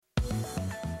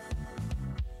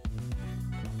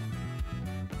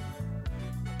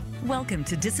Welcome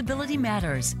to Disability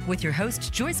Matters with your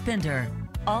host, Joyce Bender.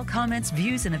 All comments,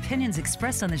 views, and opinions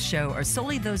expressed on the show are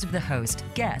solely those of the host,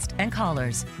 guest, and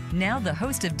callers. Now, the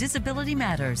host of Disability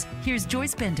Matters, here's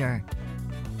Joyce Bender.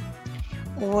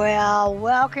 Well,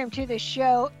 welcome to the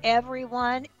show,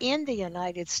 everyone in the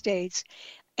United States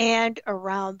and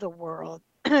around the world.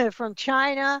 From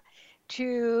China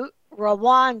to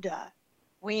Rwanda,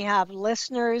 we have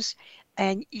listeners,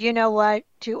 and you know what?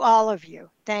 To all of you,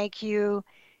 thank you.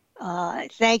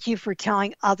 Thank you for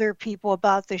telling other people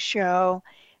about the show.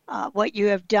 What you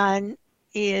have done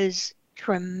is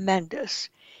tremendous.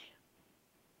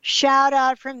 Shout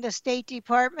out from the State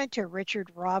Department to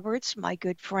Richard Roberts, my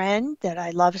good friend that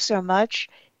I love so much,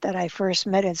 that I first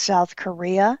met in South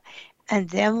Korea, and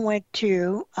then went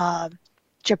to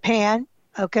Japan,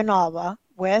 Okinawa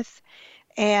with,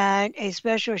 and a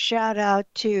special shout out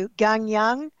to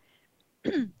Gangyang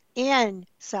in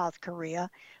South Korea,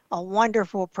 a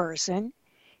wonderful person.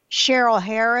 Cheryl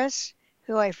Harris,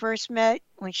 who I first met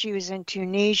when she was in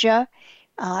Tunisia.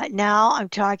 Now I'm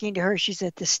talking to her. She's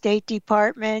at the State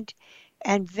Department.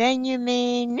 And then you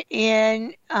mean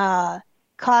in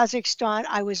Kazakhstan.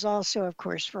 I was also, of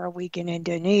course, for a week in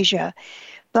Indonesia.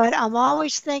 But I'm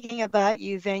always thinking about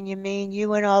you, Benjamin,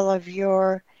 you and all of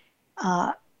your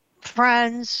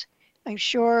friends. I'm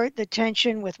sure the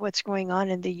tension with what's going on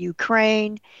in the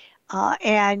Ukraine.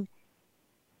 And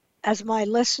as my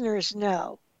listeners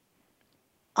know,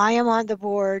 I am on the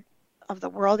board of the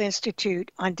World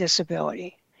Institute on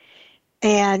Disability.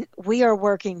 And we are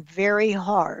working very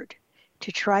hard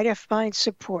to try to find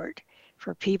support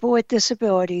for people with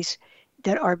disabilities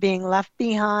that are being left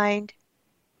behind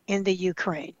in the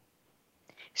Ukraine.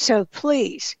 So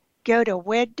please go to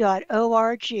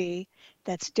wid.org,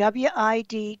 that's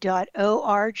WID.org,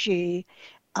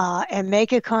 and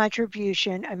make a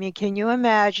contribution. I mean, can you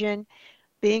imagine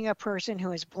being a person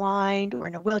who is blind or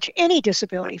in a wheelchair, any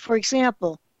disability, for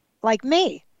example, like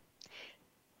me?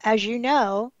 As you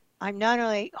know, I'm not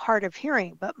only hard of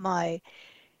hearing, but my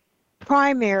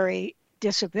primary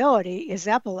disability is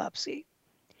epilepsy.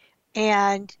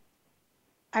 And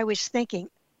I was thinking,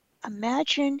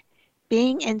 imagine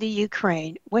being in the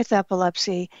Ukraine with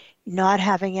epilepsy, not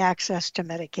having access to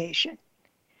medication.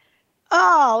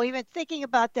 Oh, even thinking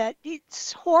about that,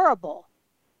 it's horrible,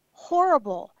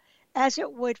 horrible, as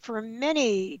it would for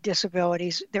many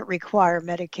disabilities that require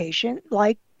medication,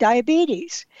 like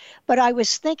diabetes. But I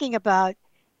was thinking about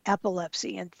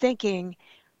epilepsy and thinking,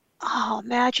 oh,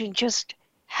 imagine just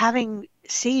having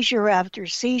seizure after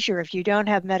seizure if you don't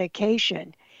have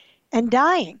medication and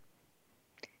dying.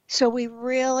 So I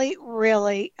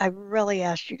really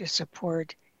ask you to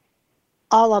support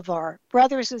all of our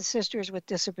brothers and sisters with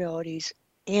disabilities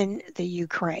in the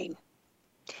Ukraine.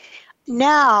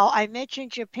 Now, I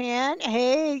mentioned Japan.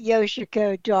 Hey,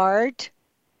 Yoshiko Dart.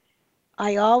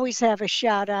 I always have a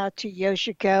shout out to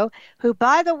Yoshiko, who,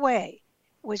 by the way,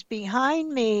 was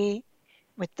behind me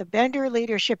with the Bender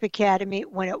Leadership Academy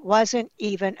when it wasn't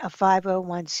even a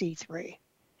 501c3.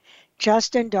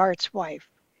 Justin Dart's wife,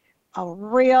 a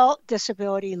real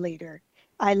disability leader.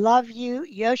 I love you,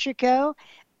 Yoshiko.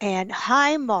 And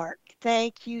hi, Mark.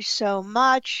 Thank you so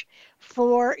much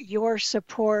for your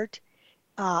support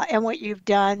and what you've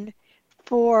done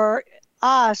for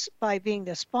us by being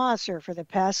the sponsor for the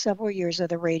past several years of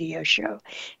the radio show.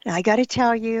 And I got to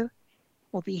tell you,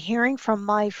 we'll be hearing from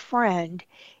my friend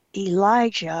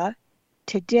Elijah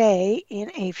today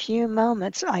in a few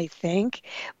moments, I think.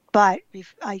 But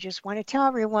I just want to tell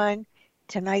everyone,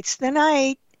 tonight's the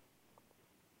night.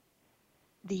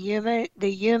 The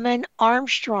Human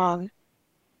Armstrong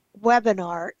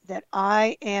webinar that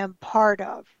I am part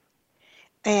of.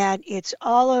 And it's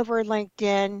all over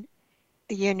LinkedIn.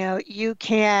 You know, you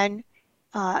can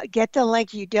get the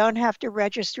link. You don't have to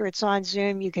register. It's on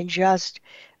Zoom. You can just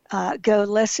go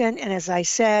listen. And as I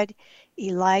said,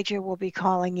 Elijah will be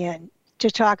calling in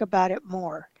to talk about it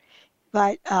more.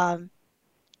 But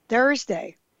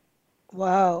Thursday,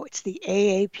 whoa, it's the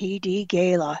AAPD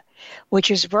Gala,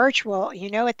 which is virtual. You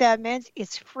know what that means?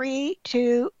 It's free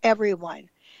to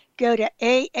everyone. Go to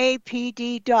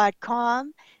aapd.com.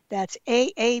 That's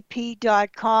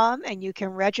aap.com, and you can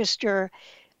register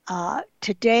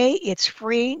today. It's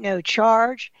free, no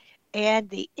charge. And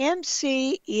the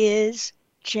MC is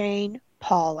Jane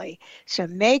Pauley. So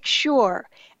make sure,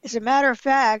 as a matter of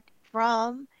fact,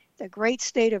 from the great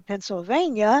state of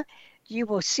Pennsylvania, you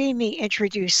will see me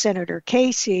introduce Senator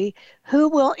Casey, who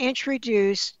will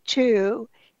introduce to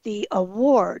the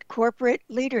award, Corporate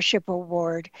Leadership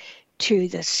Award, to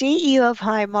the CEO of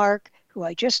Highmark, who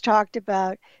I just talked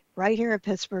about, right here in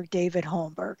Pittsburgh, David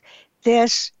Holmberg,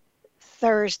 this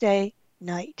Thursday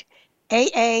night.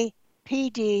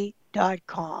 aapd.com.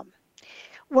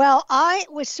 Well, I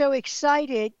was so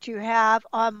excited to have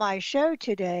on my show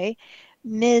today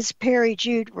Ms. Peri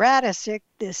Jude Radecic,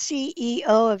 the CEO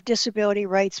of Disability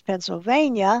Rights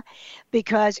Pennsylvania,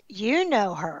 because you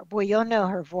know her. Well, you'll know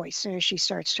her voice as soon as she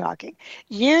starts talking.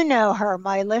 You know her,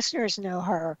 my listeners know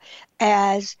her,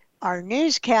 as our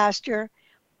newscaster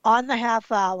on the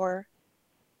half hour,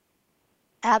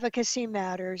 Advocacy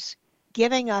Matters,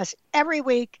 giving us every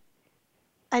week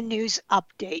a news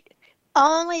update.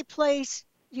 Only place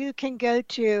you can go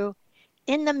to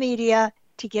in the media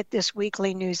to get this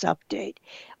weekly news update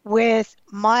with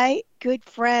my good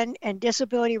friend and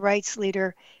disability rights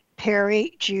leader,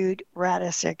 Peri Jude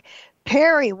Radecic.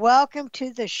 Peri, welcome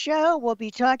to the show. We'll be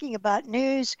talking about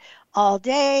news all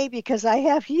day because I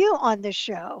have you on the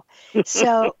show.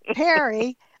 So,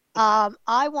 Peri,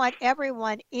 I want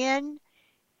everyone in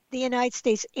the United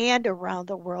States and around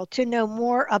the world to know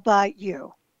more about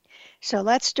you. So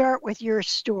let's start with your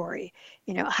story.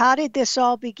 How did this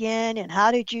all begin and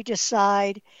how did you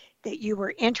decide that you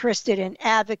were interested in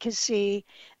advocacy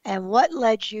and what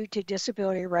led you to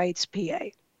Disability Rights PA?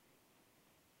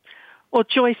 Well,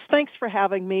 Joyce, thanks for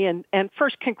having me. And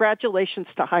first, congratulations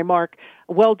to Highmark,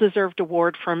 a well-deserved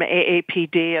award from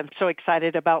AAPD. I'm so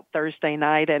excited about Thursday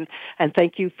night, and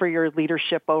thank you for your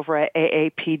leadership over at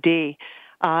AAPD.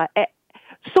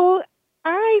 So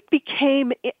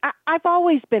I've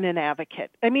always been an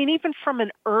advocate. I mean, even from an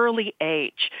early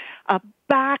age,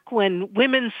 back when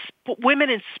women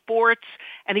in sports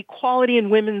and equality in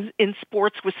women in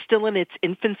sports was still in its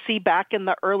infancy back in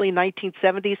the early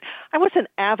 1970s, I was an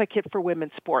advocate for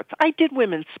women's sports. I did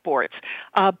women's sports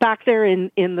back there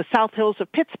in the South Hills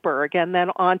of Pittsburgh and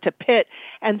then on to Pitt.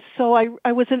 And so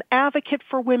I was an advocate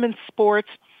for women's sports.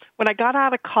 When I got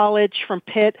out of college from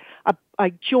Pitt,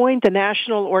 I joined the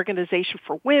National Organization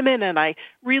for Women, and I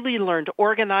really learned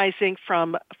organizing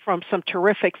from some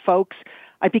terrific folks.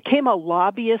 I became a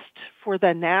lobbyist for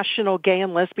the National Gay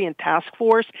and Lesbian Task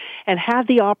Force and had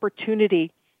the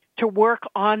opportunity to work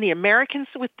on the Americans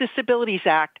with Disabilities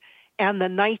Act and the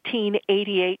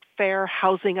 1988 Fair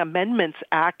Housing Amendments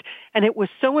Act. And it was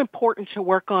so important to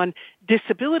work on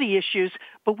disability issues,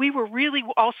 but we were really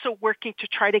also working to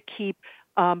try to keep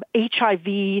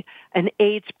HIV and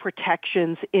AIDS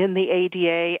protections in the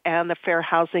ADA and the Fair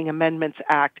Housing Amendments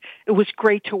Act. It was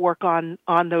great to work on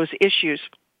those issues.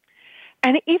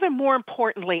 And even more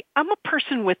importantly, I'm a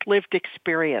person with lived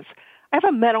experience. I have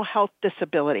a mental health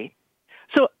disability.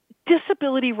 So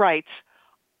disability rights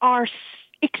are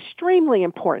extremely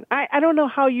important. I don't know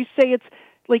how you say it's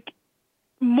like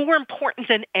more important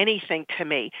than anything to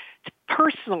me,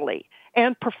 personally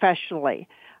and professionally.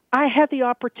 I had the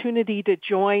opportunity to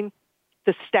join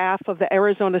the staff of the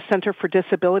Arizona Center for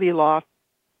Disability Law,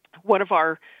 one of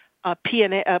our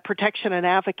Protection and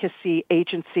Advocacy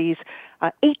agencies,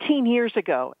 18 years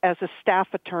ago as a staff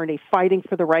attorney fighting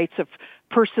for the rights of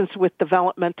persons with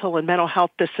developmental and mental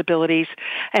health disabilities.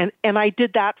 And I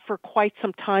did that for quite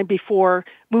some time before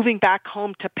moving back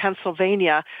home to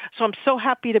Pennsylvania. So I'm so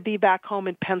happy to be back home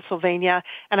in Pennsylvania.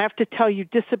 And I have to tell you,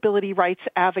 disability rights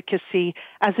advocacy,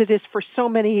 as it is for so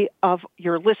many of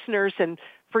your listeners and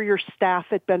for your staff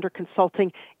at Bender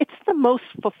Consulting, it's the most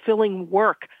fulfilling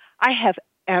work I have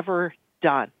ever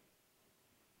done.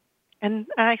 And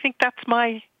I think that's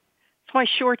my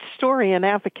short story in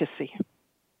advocacy.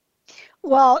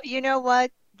 Well, you know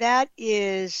what? That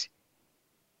is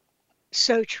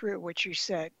so true, what you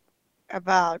said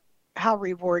about how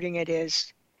rewarding it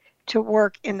is to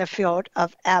work in the field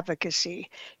of advocacy,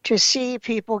 to see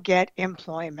people get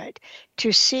employment,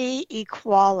 to see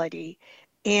equality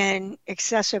in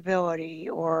accessibility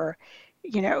or,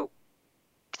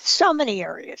 so many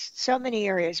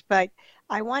areas. But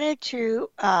I wanted to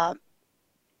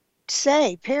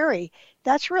say, Peri,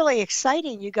 that's really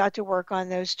exciting. You got to work on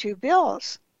those two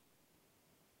bills.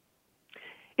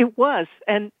 It was,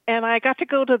 and I got to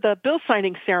go to the bill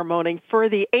signing ceremony for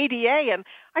the ADA, and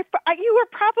you were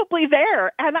probably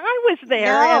there, and I was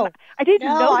there, and I didn't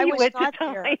know you at the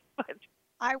time. But,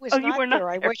 I was not there.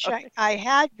 I wish I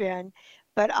had been,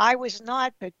 but I was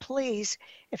not. But please,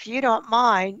 if you don't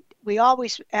mind, we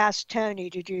always ask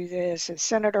Tony to do this and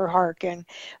Senator Harkin,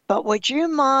 but would you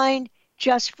mind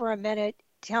just for a minute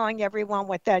telling everyone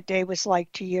what that day was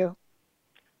like to you?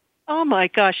 Oh my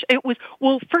gosh.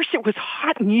 First it was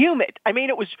hot and humid. I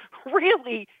mean, it was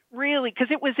really,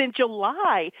 because it was in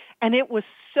July and it was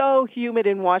so humid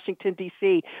in Washington,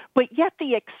 D.C., but yet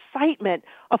the excitement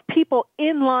of people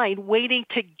in line waiting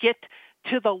to get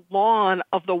to the lawn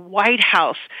of the White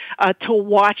House to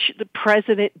watch the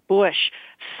President Bush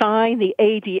sign the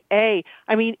ADA.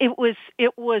 I mean, it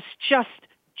was just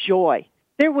joy.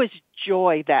 There was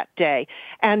joy that day.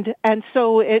 And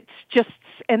so it's just,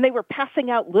 and they were passing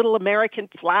out little American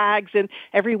flags and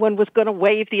everyone was going to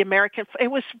wave the American flag. It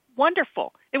was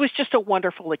wonderful. It was just a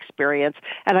wonderful experience.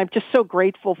 And I'm just so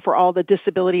grateful for all the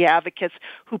disability advocates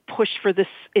who pushed for this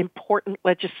important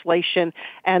legislation.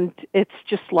 And it's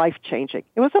just life-changing.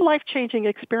 It was a life-changing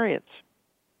experience.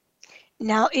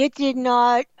 Now, it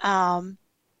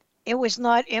was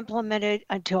not implemented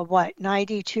until what,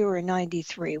 92 or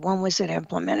 93? When was it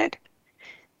implemented?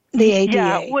 The ADA.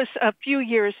 Yeah, it was a few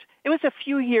years. It was a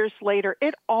few years later.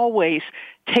 It always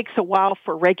takes a while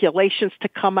for regulations to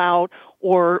come out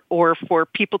or for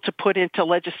people to put into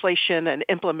legislation an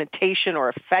implementation or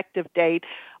effective date.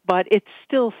 But it's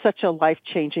still such a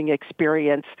life-changing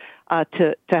experience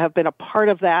to have been a part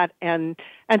of that and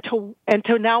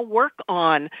to now work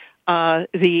on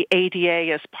the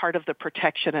ADA as part of the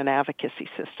Protection and Advocacy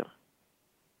System.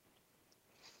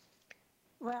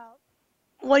 Well,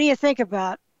 what do you think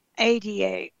about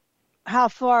ADA? How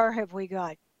far have we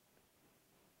got?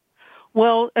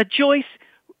 Well, Joyce,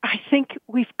 I think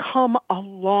we've come a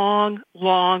long,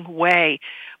 long way.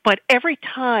 But every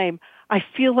time I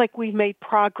feel like we've made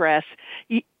progress,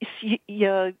 you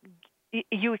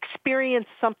experience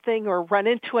something or run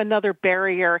into another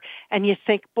barrier and you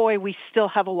think, boy, we still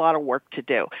have a lot of work to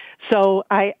do. So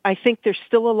I think there's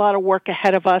still a lot of work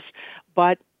ahead of us,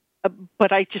 but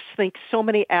I just think so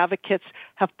many advocates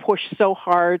have pushed so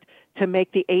hard to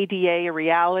make the ADA a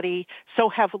reality. So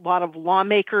have a lot of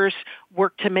lawmakers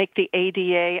worked to make the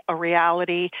ADA a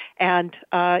reality. And,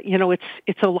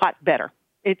 it's a lot better.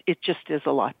 It just is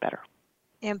a lot better.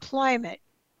 Employment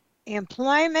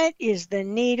is the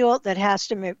needle that has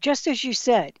to move. Just as you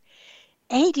said,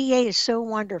 ADA is so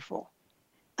wonderful.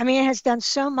 I mean, it has done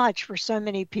so much for so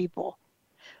many people,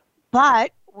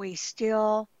 but we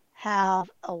still have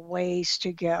a ways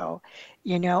to go.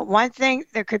 One thing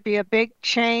that could be a big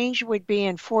change would be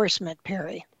enforcement,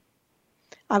 Peri.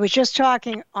 I was just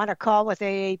talking on a call with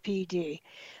AAPD.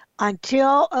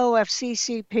 Until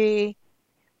OFCCP,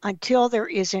 until there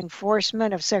is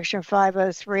enforcement of Section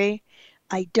 503,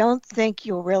 I don't think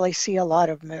you'll really see a lot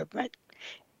of movement.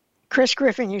 Chris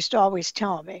Griffin used to always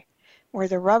tell me, where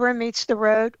the rubber meets the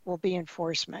road will be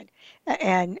enforcement.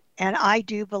 And I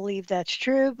do believe that's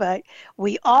true, but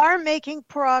we are making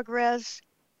progress.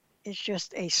 It's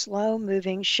just a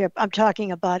slow-moving ship. I'm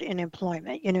talking about in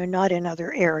employment, not in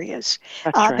other areas.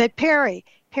 That's right. But Peri,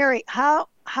 how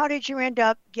did you end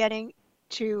up getting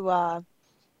to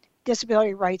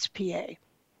Disability Rights PA?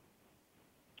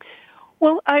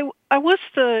 Well, I was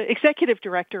the executive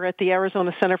director at the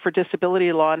Arizona Center for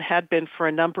Disability Law and had been for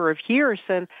a number of years.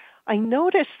 And I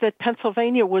noticed that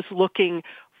Pennsylvania was looking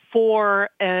for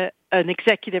an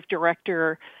executive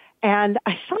director. And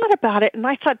I thought about it and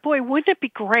I thought, boy, wouldn't it be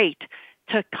great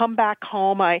to come back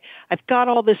home? I've got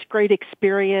all this great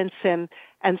experience. And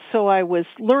so I was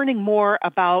learning more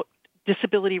about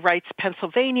Disability Rights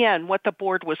Pennsylvania and what the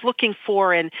board was looking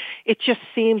for, and it just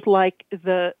seemed like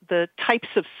the types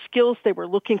of skills they were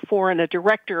looking for in a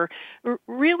director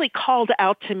really called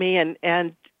out to me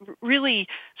and really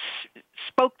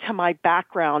spoke to my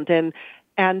background and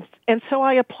so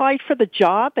I applied for the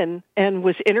job and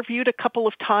was interviewed a couple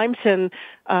of times and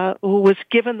was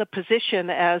given the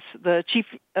position as the chief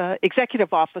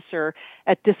executive officer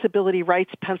at Disability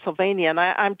Rights Pennsylvania, and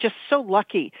I'm just so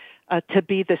lucky to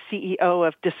be the CEO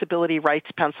of Disability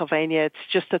Rights Pennsylvania. It's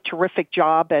just a terrific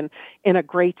job and in a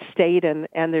great state, and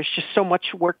there's just so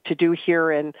much work to do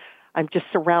here, and I'm just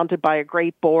surrounded by a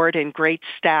great board and great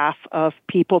staff of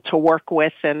people to work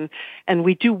with, and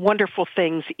we do wonderful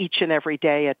things each and every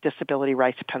day at Disability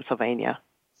Rights Pennsylvania.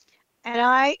 And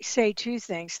I say two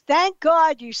things. Thank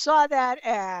God you saw that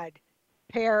ad,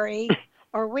 Peri,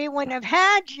 or we wouldn't have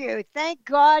had you. Thank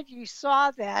God you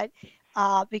saw that.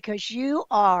 Because you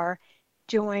are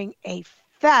doing a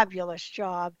fabulous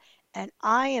job, and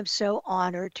I am so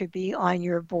honored to be on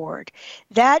your board.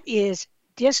 That is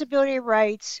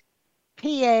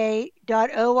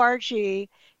disabilityrightspa.org,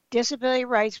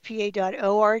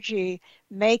 disabilityrightspa.org.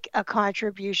 Make a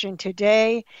contribution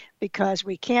today because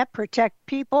we can't protect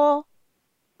people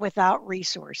without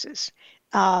resources.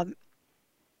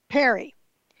 Peri,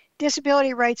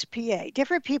 Disability Rights PA.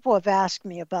 Different people have asked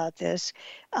me about this,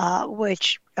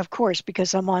 which, of course,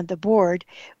 because I'm on the board.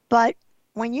 But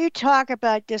when you talk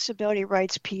about Disability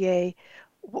Rights PA,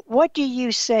 what do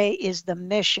you say is the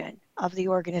mission of the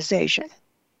organization?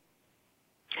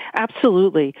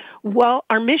 Absolutely. Well,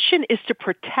 our mission is to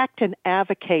protect and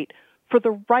advocate for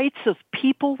the rights of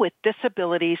people with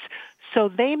disabilities so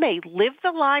they may live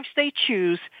the lives they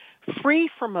choose free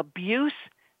from abuse,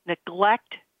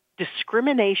 neglect,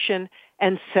 discrimination,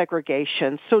 and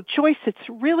segregation. So, Joyce, it's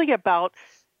really about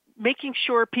making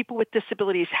sure people with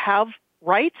disabilities have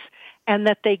rights and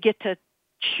that they get to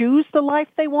choose the life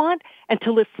they want and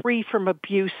to live free from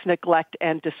abuse, neglect,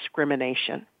 and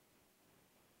discrimination.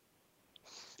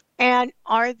 And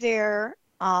are there,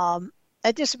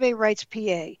 at Disability Rights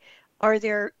PA, are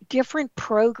there different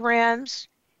programs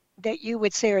that you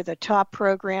would say are the top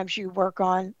programs you work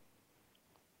on?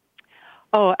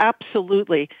 Oh,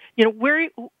 absolutely.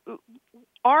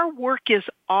 Our work is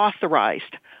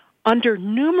authorized under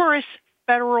numerous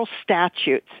federal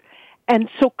statutes. And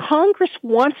so Congress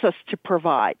wants us to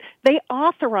provide. They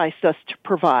authorized us to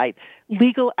provide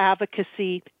legal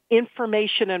advocacy,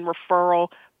 information and referral,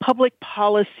 public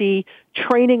policy,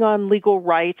 training on legal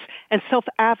rights, and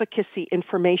self-advocacy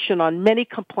information on many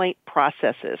complaint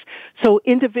processes. So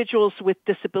individuals with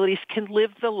disabilities can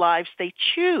live the lives they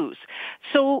choose.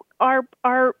 So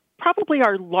probably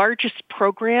our largest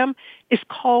program is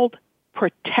called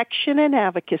Protection and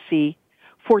Advocacy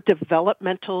for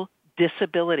Developmental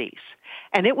Disabilities.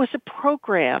 And it was a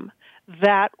program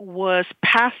that was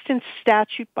passed in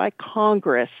statute by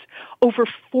Congress over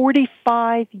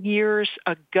 45 years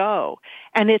ago.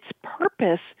 And its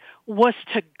purpose was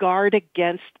to guard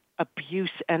against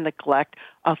abuse and neglect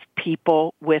of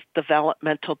people with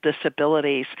developmental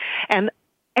disabilities. And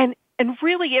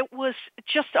really it was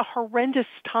just a horrendous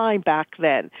time back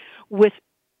then with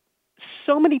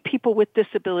so many people with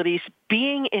disabilities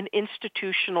being in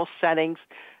institutional settings,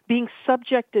 being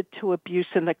subjected to abuse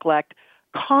and neglect.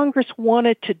 Congress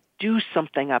wanted to do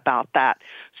something about that.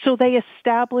 So they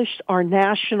established our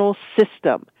national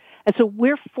system. And so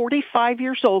we're 45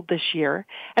 years old this year.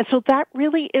 And so that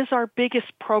really is our biggest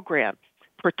program,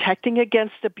 protecting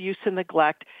against abuse and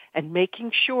neglect and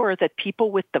making sure that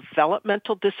people with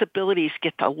developmental disabilities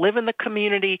get to live in the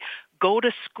community, go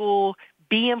to school,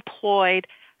 be employed,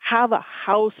 have a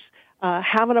house,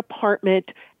 have an apartment,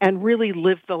 and really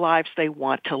live the lives they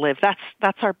want to live.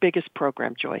 That's our biggest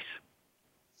program, Joyce.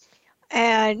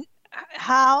 And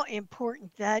how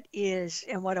important that is,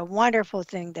 and what a wonderful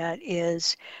thing that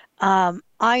is.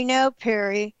 I know,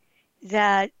 Peri,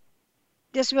 that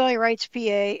Disability Rights PA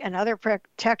and other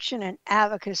protection and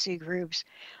advocacy groups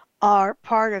are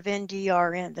part of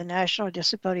NDRN, the National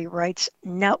Disability Rights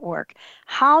Network.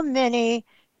 How many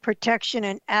protection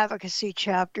and advocacy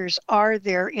chapters are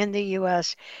there in the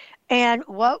U.S.? And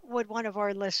what would one of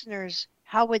our listeners,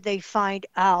 how would they find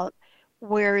out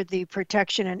where the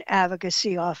Protection and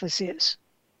Advocacy Office is?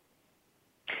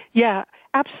 Yeah,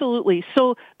 absolutely.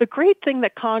 So the great thing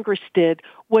that Congress did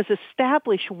was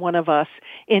establish one of us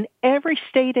in every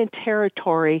state and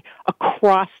territory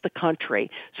across the country.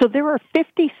 So there are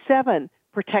 57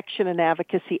 protection and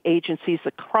advocacy agencies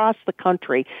across the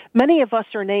country. Many of us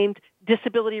are named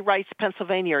Disability Rights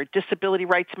Pennsylvania or Disability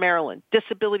Rights Maryland,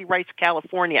 Disability Rights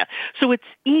California. So it's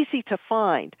easy to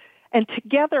find. And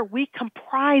together we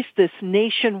comprise this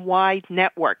nationwide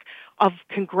network of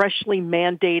congressionally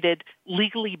mandated,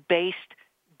 legally based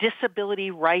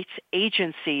disability rights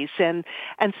agencies. And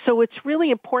so it's really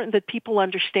important that people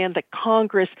understand that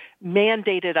Congress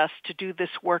mandated us to do this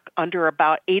work under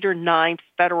about 8 or 9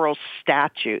 federal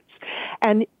statutes.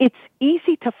 And it's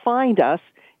easy to find us.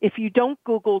 If you don't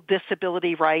Google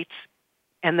disability rights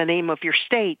and the name of your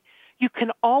state, you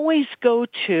can always go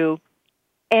to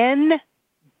ndrn.org.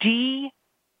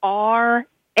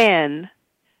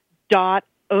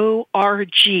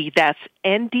 That's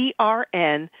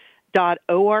ndrn.org.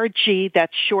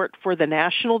 That's short for the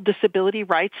National Disability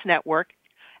Rights Network.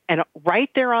 And right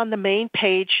there on the main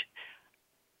page,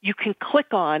 you can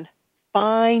click on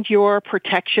Find Your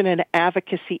Protection and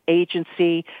Advocacy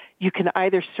Agency. You can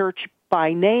either search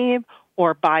by name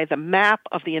or by the map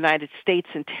of the United States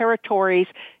and territories.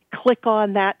 Click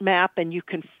on that map and you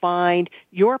can find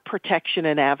your protection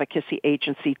and advocacy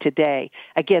agency today.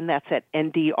 Again, that's at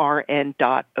ndrn.org.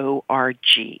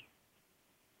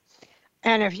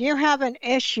 And if you have an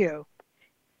issue,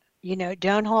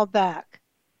 don't hold back.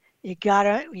 You've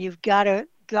gotta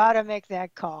make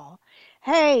that call.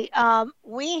 Hey,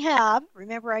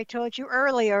 remember I told you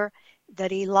earlier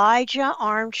that Elijah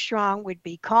Armstrong would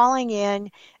be calling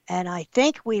in, and I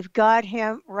think we've got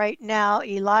him right now.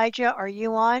 Elijah, are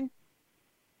you on?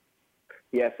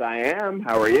 Yes, I am.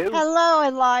 How are you? Hello,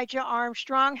 Elijah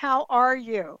Armstrong. How are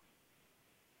you?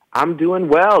 I'm doing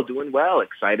well.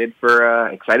 Excited for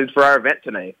our event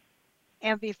tonight.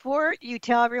 And before you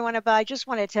tell everyone about it, I just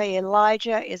want to tell you,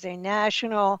 Elijah is a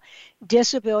national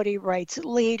disability rights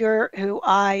leader who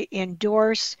I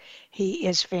endorse. He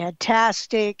is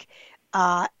fantastic.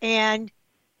 And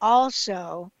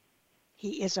also,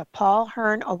 he is a Paul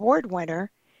Hearn Award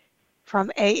winner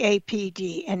from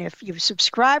AAPD. And if you've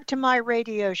subscribed to my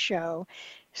radio show,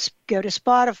 go to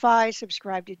Spotify,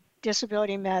 subscribe to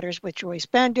Disability Matters with Joyce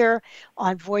Bender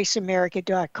on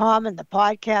voiceamerica.com, and the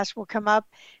podcast will come up.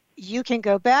 You can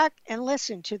go back and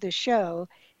listen to the show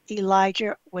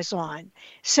Elijah was on.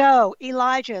 So,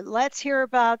 Elijah, let's hear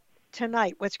about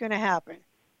tonight. What's going to happen?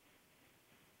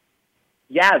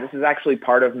 Yeah, this is actually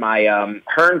part of my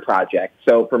HERN project.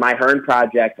 So for my HERN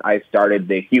project, I started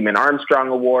the Human Armstrong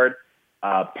Award,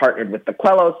 partnered with the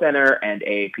Quello Center and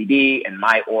AAPD and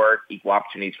my org, Equal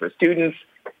Opportunities for Students.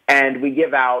 And we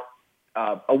give out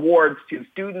awards to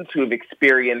students who have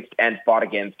experienced and fought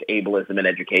against ableism in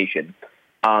education.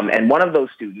 And one of those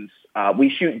students, we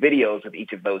shoot videos of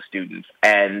each of those students,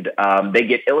 and they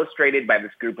get illustrated by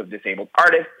this group of disabled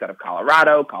artists out of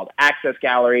Colorado called Access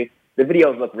Gallery. The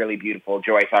videos look really beautiful.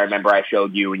 Joyce, I remember I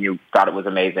showed you and you thought it was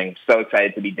amazing. So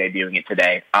excited to be debuting it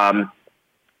today.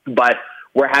 But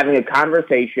we're having a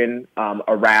conversation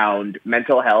around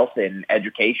mental health in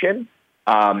education.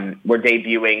 We're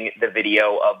debuting the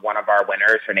video of one of our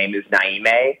winners. Her name is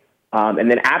Naime. And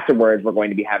then afterwards, we're going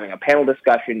to be having a panel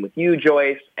discussion with you,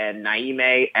 Joyce, and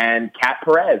Naime, and Kat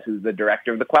Perez, who's the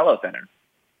director of the Quello Center.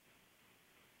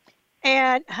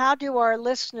 And how do our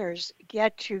listeners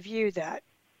get to view that?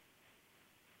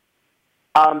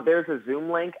 There's a Zoom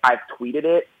link. I've tweeted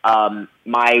it.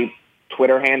 My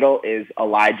Twitter handle is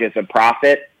Elijah's a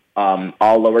Prophet. All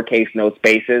lowercase, no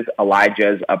spaces.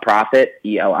 Elijah's a Prophet.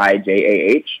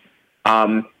 ELIJAH.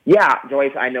 Yeah,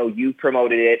 Joyce, I know you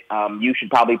promoted it. You should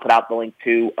probably put out the link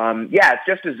too. Yeah, it's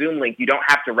just a Zoom link. You don't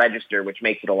have to register, which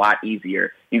makes it a lot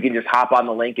easier. You can just hop on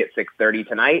the link at 6:30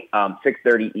 tonight,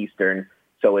 6:30 Eastern.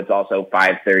 So it's also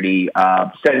 5:30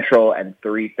 Central and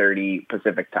 3:30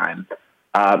 Pacific time.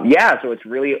 Yeah, so it's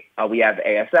really, we have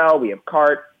ASL, we have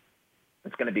CART.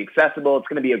 It's going to be accessible. It's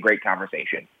going to be a great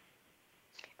conversation.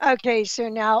 Okay, so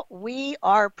now we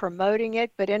are promoting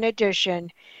it, but in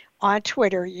addition, on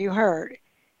Twitter, you heard,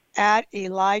 at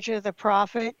Elijah the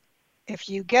Prophet. If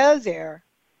you go there,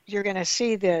 you're going to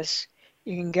see this.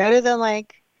 You can go to the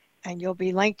link, and you'll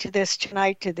be linked to this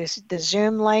tonight, to the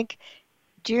Zoom link.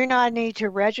 Do not need to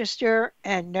register,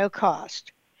 and no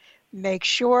cost. Make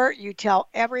sure you tell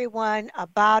everyone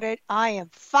about it. I am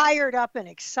fired up and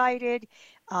excited.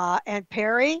 And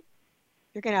Peri,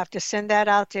 you're going to have to send that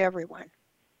out to everyone.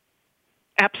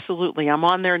 Absolutely. I'm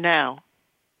on there now.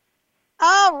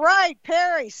 All right,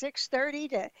 Peri, 6:30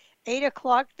 to 8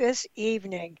 o'clock this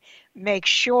evening. Make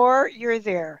sure you're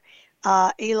there.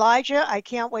 Elijah, I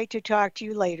can't wait to talk to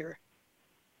you later.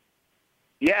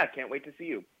 Yeah, can't wait to see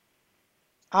you.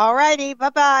 All righty,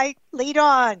 bye-bye. Lead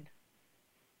on.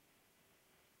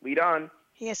 Lead on.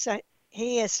 He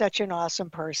is such an awesome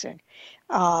person.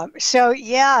 So,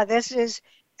 yeah, this is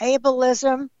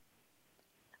ableism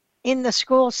in the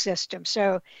school system.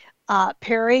 So,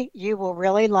 Peri, you will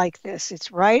really like this.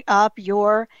 It's right up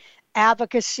your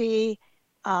advocacy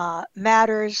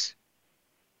matters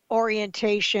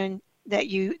orientation that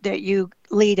you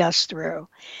lead us through.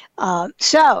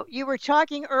 So, you were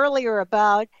talking earlier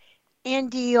about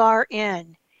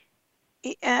NDRN.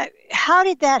 How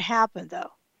did that happen,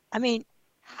 though? I mean,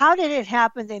 how did it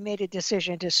happen they made a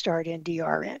decision to start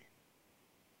NDRN?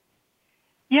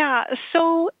 Yeah,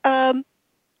 so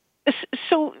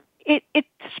it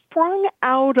sprung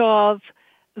out of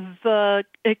the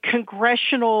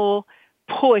congressional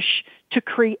push to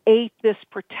create this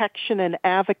protection and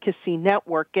advocacy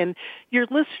network. And your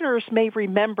listeners may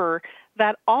remember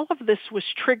that all of this was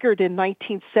triggered in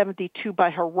 1972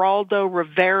 by Geraldo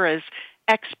Rivera's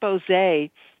expose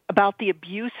about the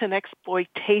abuse and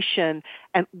exploitation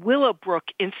at Willowbrook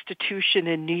Institution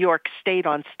in New York State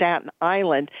on Staten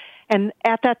Island. And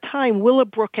at that time,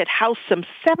 Willowbrook had housed some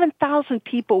 7,000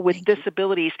 people with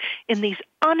disabilities in these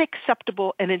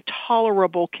unacceptable and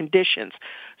intolerable conditions.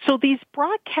 So these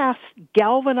broadcasts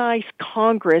galvanized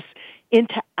Congress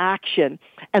into action,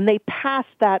 and they passed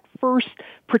that first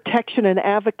protection and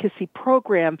advocacy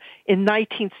program in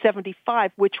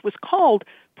 1975, which was called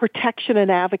Protection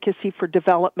and Advocacy for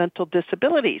Developmental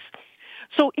Disabilities.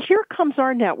 So here comes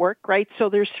our network, right? So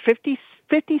there's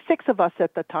 56 of us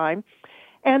at the time,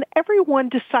 and everyone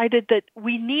decided that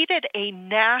we needed a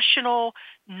national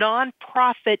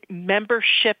nonprofit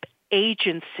membership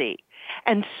agency.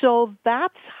 And so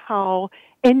that's how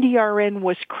NDRN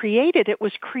was created. It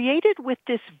was created with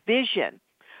this vision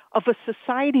of a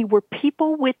society where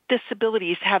people with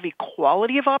disabilities have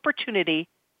equality of opportunity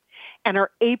and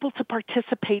are able to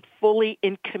participate fully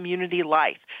in community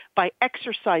life by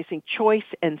exercising choice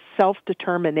and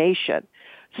self-determination.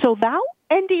 So that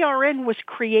NDRN was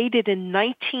created in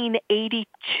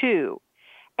 1982,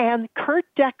 And Kurt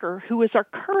Decker, who is our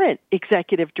current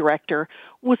executive director,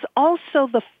 was also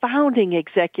the founding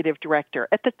executive director.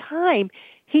 At the time,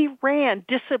 he ran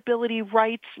Disability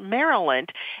Rights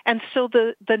Maryland. And so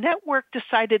the network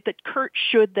decided that Kurt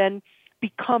should then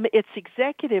become its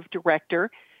executive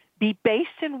director, be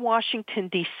based in Washington,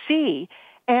 D.C.,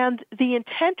 and the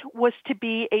intent was to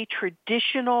be a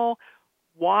traditional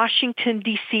Washington,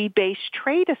 D.C.-based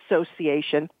trade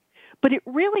association. But it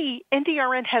really,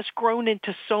 NDRN has grown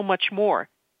into so much more.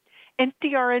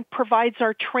 NDRN provides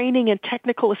our training and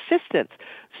technical assistance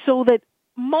so that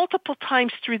multiple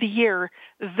times through the year,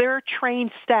 their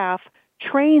trained staff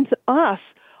trains us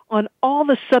on all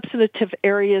the substantive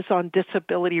areas on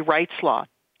disability rights law.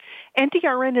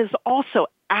 NDRN is also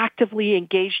actively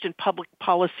engaged in public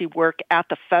policy work at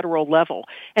the federal level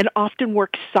and often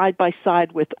works side by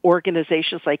side with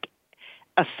organizations like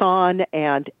ASAN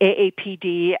and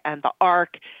AAPD and the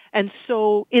ARC. And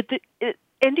so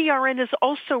NDRN is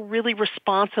also really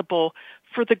responsible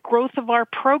for the growth of our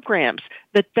programs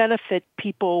that benefit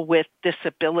people with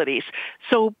disabilities.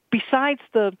 So besides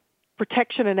the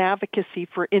Protection and Advocacy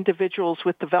for Individuals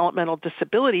with Developmental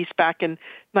Disabilities back in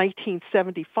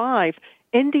 1975,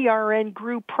 NDRN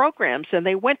grew programs, and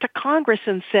they went to Congress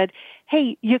and said,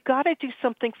 hey, you got to do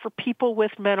something for people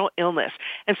with mental illness.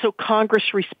 And so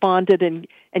Congress responded and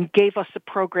gave us a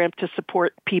program to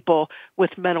support people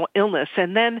with mental illness.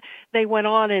 And then they went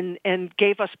on and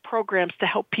gave us programs to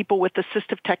help people with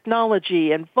assistive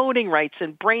technology and voting rights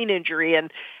and brain injury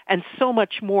and so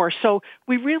much more. So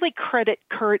we really credit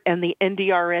Kurt and the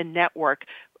NDRN network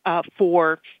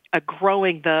for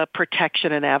growing the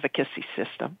protection and advocacy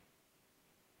system.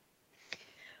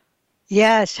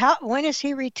 Yes. When is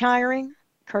he retiring,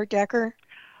 Kurt Decker?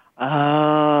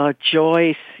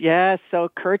 Joyce. Yes. So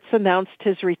Kurt's announced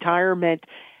his retirement,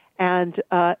 and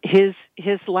his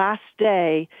last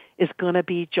day is going to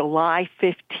be July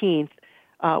 15th.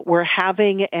 We're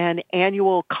having an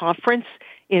annual conference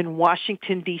in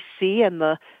Washington, D.C., and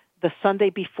the Sunday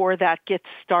before that gets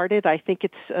started, I think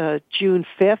it's June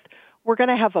 5th, we're going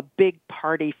to have a big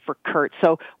party for Kurt.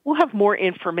 So we'll have more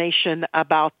information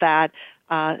about that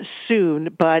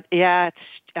soon. But yeah,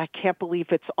 I can't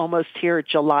believe it's almost here,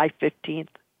 July 15th.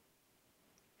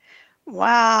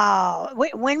 Wow.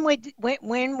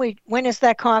 When is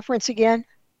that conference again?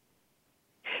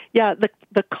 Yeah,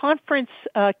 the conference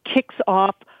kicks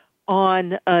off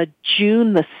on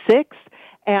June the 6th,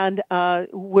 and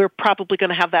we're probably going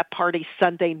to have that party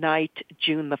Sunday night,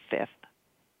 June the 5th.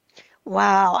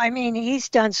 Wow. I mean, he's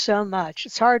done so much.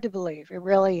 It's hard to believe. It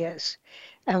really is.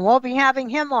 And we'll be having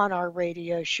him on our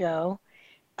radio show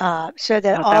so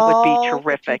that all the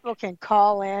people can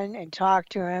call in and talk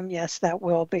to him. Yes, that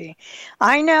will be.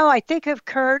 I know. I think of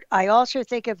Kurt. I also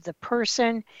think of the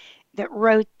person that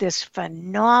wrote this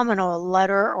phenomenal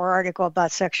letter or article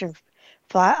about Section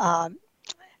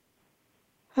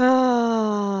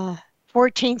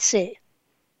 14C.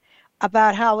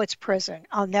 About how it's prison.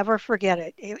 I'll never forget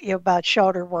it, about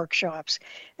shelter workshops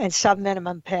and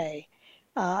sub-minimum pay.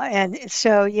 And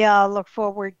so, yeah, I'll look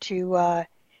forward to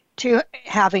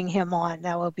having him on.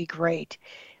 That will be great.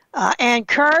 And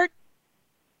Kurt,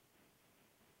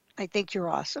 I think you're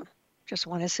awesome. Just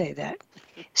want to say that.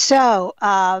 So,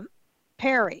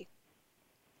 Peri,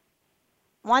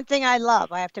 one thing I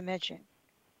love, I have to mention,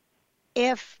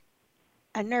 if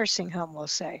a nursing home, we'll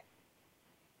say,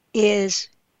 is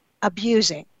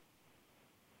abusing,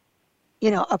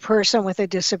 a person with a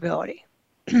disability,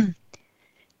 and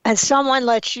someone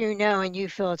lets you know and you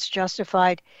feel it's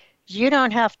justified, you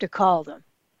don't have to call them.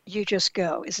 You just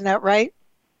go. Isn't that right?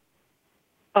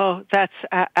 Oh, that's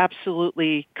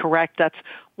absolutely correct. That's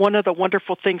one of the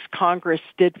wonderful things Congress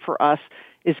did for us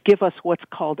is give us what's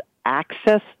called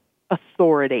access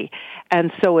authority.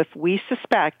 And so if we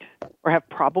suspect or have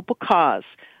probable cause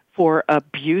for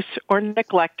abuse or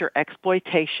neglect or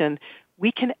exploitation,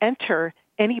 we can enter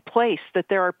any place that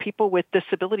there are people with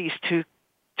disabilities to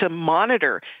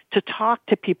monitor, to talk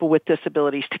to people with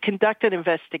disabilities, to conduct an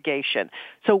investigation.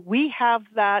 So we have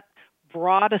that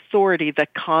broad authority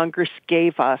that Congress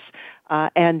gave us,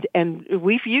 and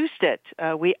we've used it.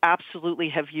 We absolutely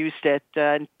have used it,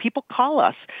 and people call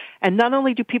us. And not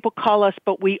only do people call us,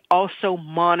 but we also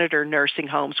monitor nursing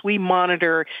homes. We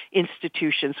monitor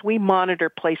institutions. We monitor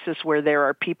places where there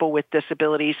are people with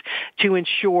disabilities to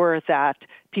ensure that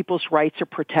people's rights are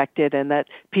protected and that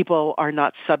people are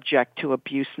not subject to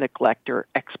abuse, neglect, or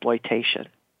exploitation.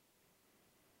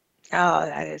 Oh,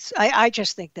 that is, I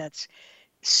just think that's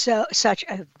such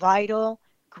a vital,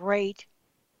 great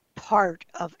part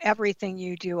of everything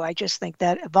you do. I just think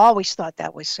that I've always thought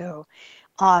that was so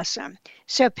Awesome.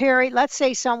 So, Peri, let's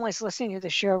say someone's listening to the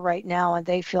show right now and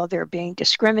they feel they're being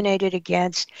discriminated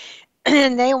against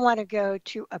and they want to go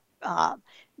to a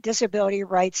Disability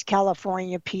Rights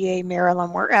California, PA,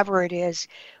 Maryland, wherever it is.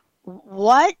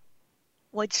 What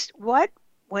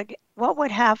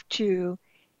would have to,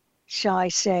 shall I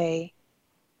say,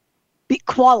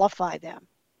 qualify them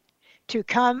to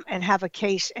come and have a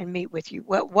case and meet with you?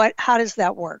 How does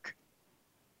that work?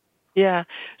 Yeah.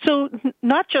 So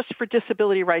not just for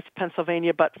Disability Rights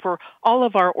Pennsylvania, but for all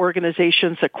of our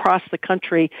organizations across the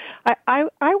country, I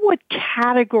would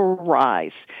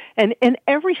categorize, and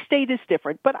every state is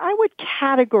different, but I would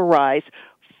categorize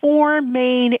 4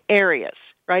 main areas,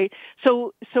 right?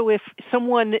 So if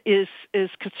someone is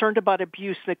concerned about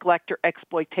abuse, neglect, or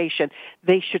exploitation,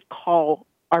 they should call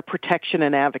our Protection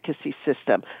and Advocacy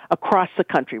System across the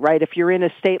country, right? If you're in a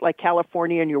state like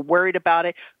California and you're worried about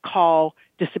it, call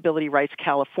Disability Rights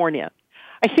California.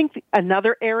 I think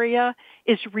another area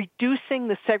is reducing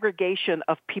the segregation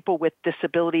of people with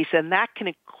disabilities, and that can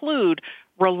include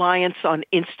reliance on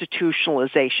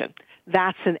institutionalization.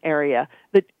 That's an area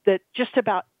that just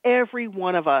about every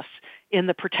one of us in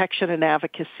the Protection and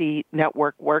Advocacy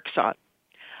Network works on.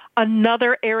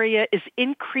 Another area is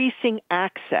increasing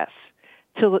access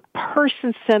to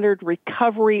person-centered,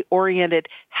 recovery-oriented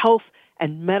health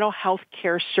and mental health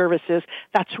care services.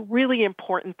 That's really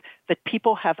important, that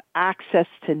people have access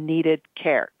to needed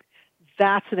care.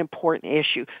 That's an important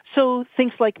issue. So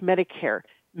things like Medicare,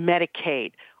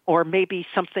 Medicaid, or maybe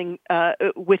something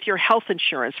with your health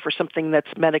insurance for something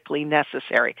that's medically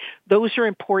necessary. Those are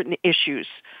important issues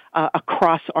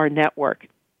across our network.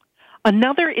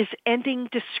 Another is ending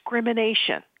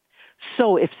discrimination.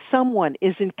 So if someone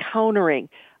is encountering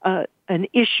an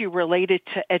issue related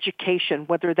to education,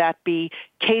 whether that be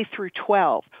K through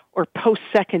 12 or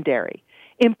post-secondary,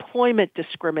 employment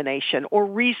discrimination or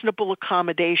reasonable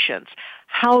accommodations,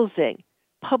 housing,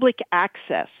 public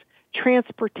access,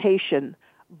 transportation,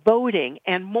 voting,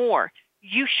 and more,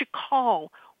 you should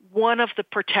call one of the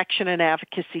protection and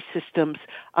advocacy systems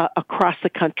across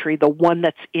the country, the one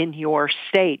that's in your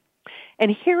state. And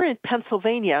here in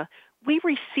Pennsylvania, we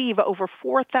receive over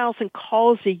 4,000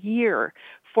 calls a year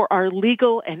for our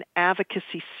legal and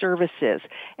advocacy services.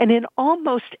 And in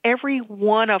almost every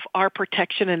one of our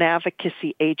protection and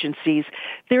advocacy agencies,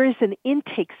 there is an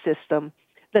intake system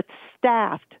that's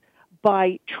staffed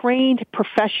by trained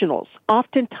professionals,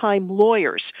 oftentimes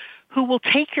lawyers, who will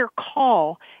take your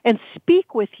call and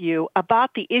speak with you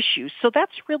about the issues. So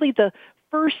that's really the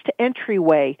first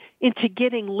entryway into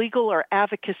getting legal or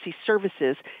advocacy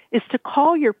services, is to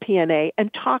call your PNA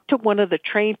and talk to one of the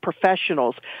trained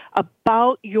professionals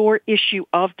about your issue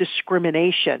of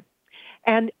discrimination.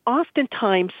 And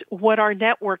oftentimes what our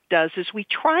network does is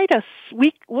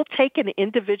we'll take an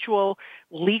individual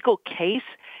legal case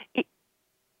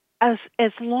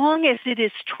as long as it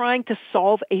is trying to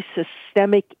solve a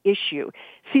systemic issue.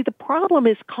 See, the problem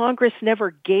is Congress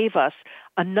never gave us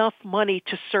enough money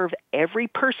to serve every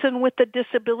person with a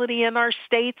disability in our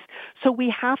states, so we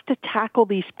have to tackle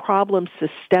these problems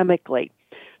systemically.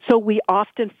 So we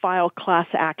often file class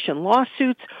action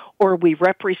lawsuits, or we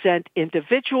represent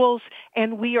individuals,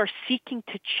 and we are seeking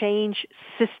to change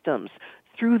systems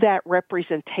through that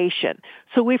representation.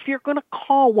 So if you're going to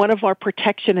call one of our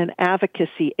protection and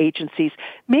advocacy agencies,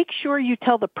 make sure you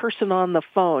tell the person on the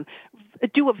phone,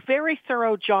 do a very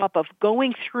thorough job of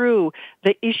going through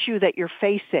the issue that you're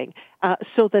facing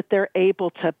so that they're able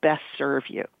to best serve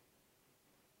you.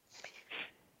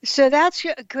 So that's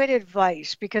good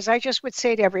advice, because I just would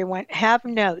say to everyone, have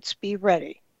notes, be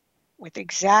ready with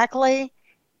exactly,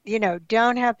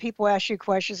 don't have people ask you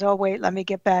questions, oh, wait, let me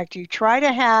get back to you. Try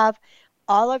to have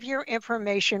all of your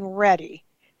information ready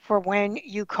for when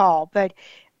you call. But,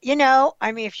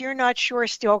 if you're not sure,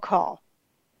 still call.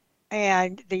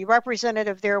 And the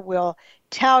representative there will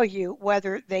tell you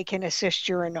whether they can assist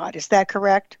you or not. Is that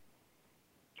correct,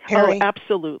 Peri? Oh,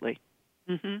 absolutely.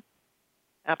 Mm-hmm.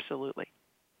 Absolutely.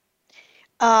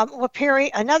 Well,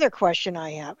 Peri, another question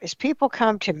I have is people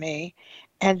come to me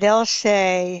and they'll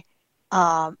say,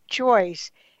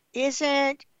 Joyce,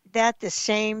 isn't that the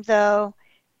same, though,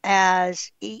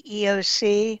 as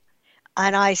EEOC?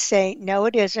 And I say, no,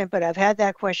 it isn't, but I've had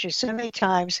that question so many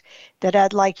times that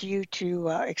I'd like you to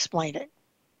explain it.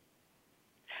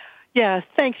 Yeah,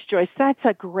 thanks, Joyce. That's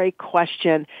a great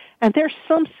question. And there's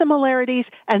some similarities,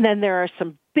 and then there are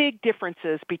some big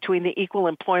differences between the Equal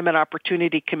Employment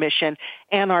Opportunity Commission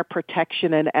and our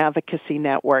Protection and Advocacy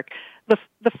Network.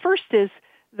 The first is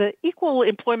the Equal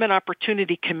Employment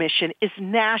Opportunity Commission is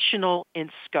national in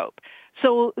scope.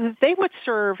 So they would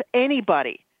serve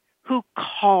anybody who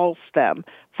calls them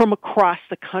from across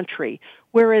the country,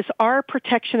 whereas our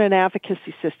protection and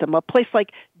advocacy system, a place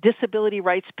like Disability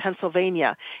Rights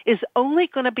Pennsylvania, is only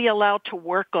going to be allowed to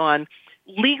work on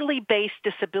legally based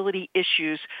disability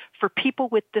issues for people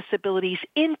with disabilities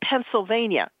in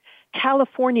Pennsylvania.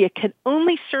 California can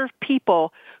only serve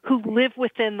people who live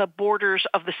within the borders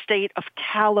of the state of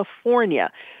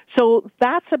California. So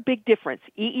that's a big difference.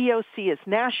 EEOC is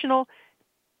national.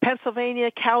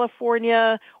 Pennsylvania,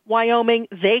 California, Wyoming,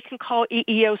 they can call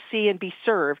EEOC and be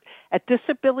served. At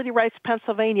Disability Rights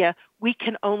Pennsylvania, we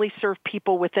can only serve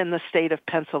people within the state of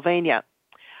Pennsylvania.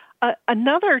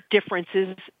 Another difference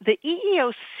is the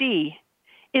EEOC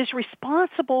is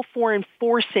responsible for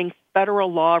enforcing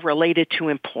federal law related to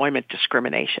employment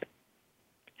discrimination.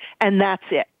 And that's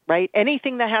it, right?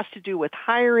 Anything that has to do with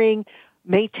hiring,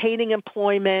 maintaining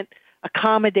employment,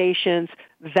 accommodations,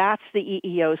 that's the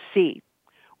EEOC.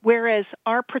 Whereas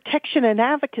our Protection and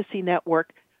Advocacy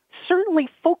Network certainly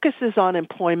focuses on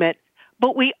employment,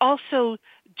 but we also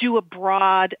do a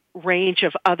broad range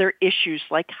of other issues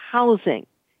like housing,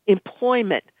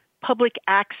 employment, public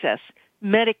access,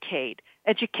 Medicaid,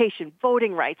 education,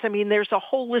 voting rights. I mean, there's a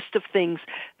whole list of things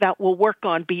that we'll work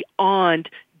on beyond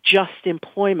just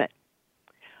employment.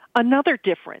 Another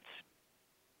difference,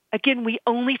 again, we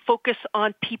only focus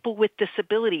on people with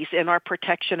disabilities in our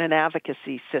Protection and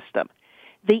Advocacy System.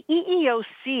 The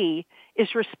EEOC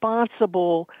is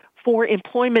responsible for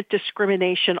employment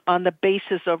discrimination on the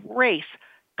basis of race,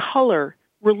 color,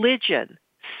 religion,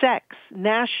 sex,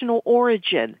 national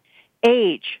origin,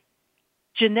 age,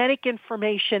 genetic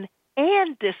information,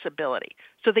 and disability.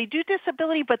 So they do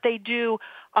disability, but they do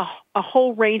a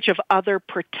whole range of other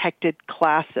protected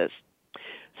classes.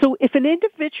 So if an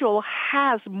individual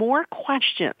has more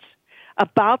questions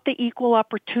about the Equal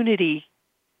Opportunity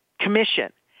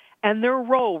Commission and their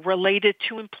role related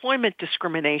to employment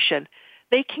discrimination,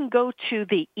 they can go to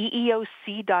the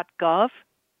EEOC.gov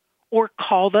or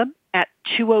call them at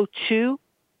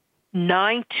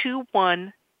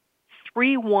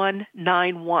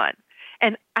 202-921-3191.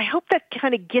 And I hope that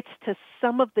kind of gets to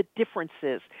some of the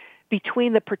differences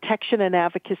between the Protection and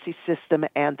Advocacy System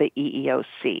and the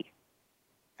EEOC.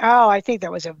 Oh, I think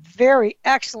that was a very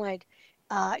excellent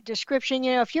description.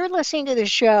 You know, if you're listening to the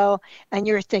show and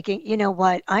you're thinking, you know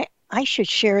what, I should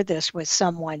share this with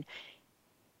someone,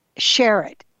 share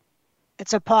it.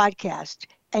 It's a podcast.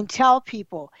 And tell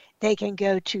people they can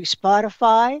go to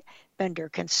Spotify, Bender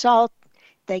Consult.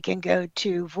 They can go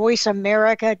to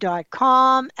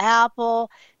voiceamerica.com,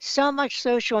 Apple, so much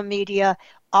social media.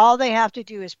 All they have to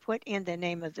do is put in the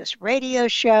name of this radio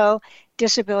show,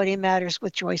 Disability Matters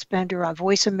with Joyce Bender on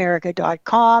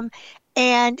voiceamerica.com,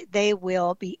 and they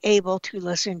will be able to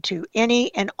listen to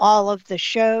any and all of the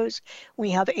shows.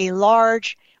 We have a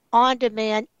large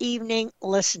on-demand evening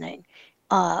listening.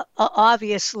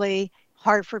 Obviously,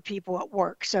 hard for people at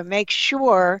work. So make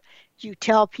sure you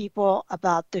tell people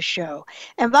about the show.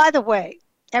 And by the way,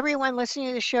 everyone listening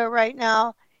to the show right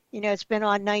now, you know, it's been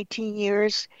on 19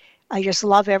 years. I just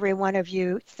love every one of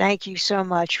you. Thank you so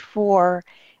much for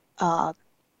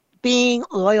being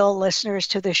loyal listeners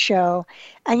to the show.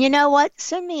 And you know what?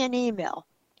 Send me an email,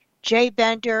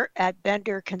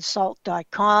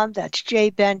 jbender@benderconsult.com. That's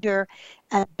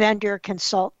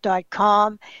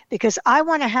jbender@benderconsult.com, because I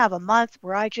want to have a month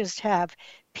where I just have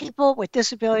people with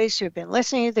disabilities who have been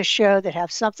listening to the show that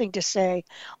have something to say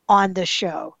on the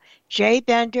show.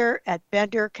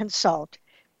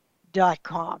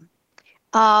 jbender@benderconsult.com.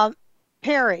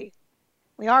 Peri,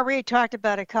 we already talked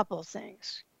about a couple of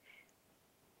things.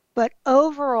 But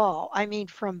overall, I mean,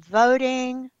 from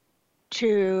voting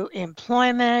to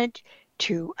employment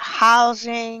to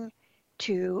housing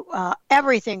to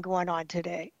everything going on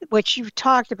today, which you've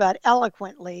talked about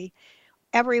eloquently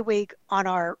every week on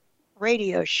our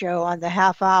radio show on the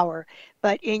half hour.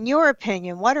 But in your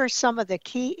opinion, what are some of the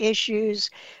key issues,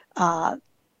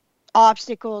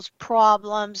 obstacles,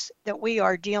 problems that we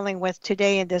are dealing with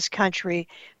today in this country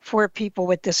for people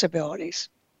with disabilities?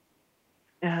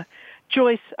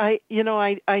 Joyce, I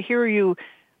hear you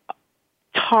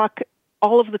talk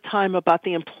all of the time about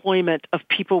the employment of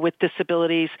people with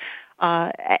disabilities,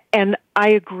 and I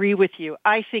agree with you.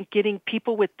 I think getting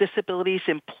people with disabilities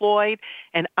employed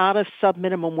and out of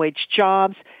sub-minimum wage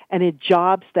jobs and in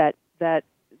jobs that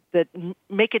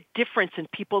make a difference in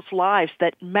people's lives,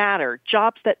 that matter,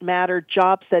 jobs that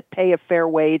pay a fair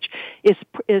wage, is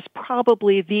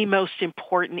probably the most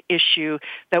important issue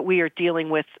that we are dealing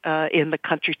with in the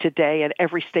country today and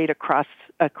every state across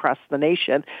the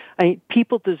nation. I mean,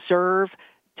 people deserve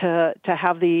to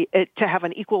have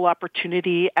an equal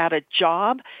opportunity at a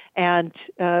job, and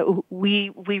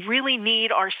we really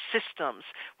need our systems.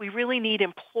 We really need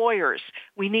employers.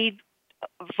 We need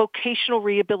vocational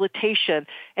rehabilitation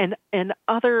and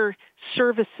other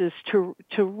services to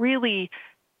really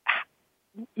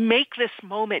make this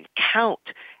moment count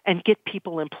and get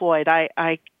people employed.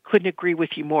 I couldn't agree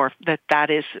with you more that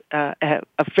is a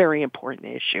very important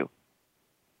issue.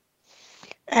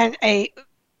 And a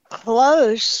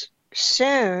close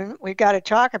soon, we've got to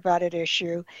talk about it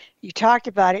issue. You talked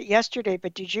about it yesterday,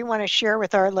 but did you want to share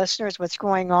with our listeners what's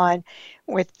going on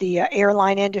with the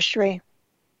airline industry?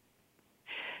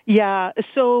 Yeah,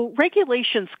 so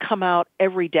regulations come out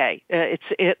every day.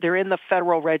 They're in the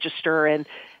Federal Register, and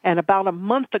about a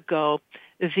month ago,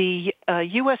 the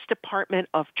U.S. Department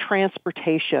of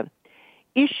Transportation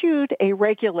issued a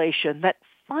regulation that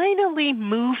finally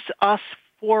moves us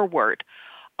forward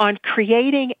on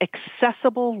creating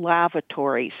accessible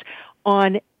lavatories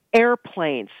on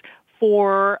airplanes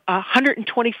for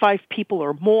 125 people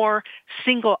or more,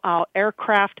 single-aisle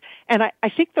aircraft. And I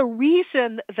think the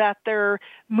reason that they're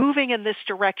moving in this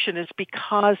direction is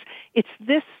because it's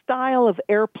this style of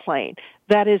airplane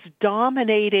that is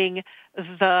dominating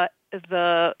the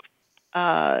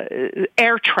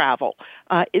air travel.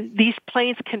 These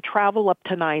planes can travel up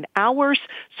to 9 hours,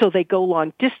 so they go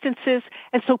long distances.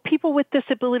 And so people with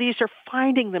disabilities are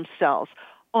finding themselves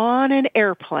on an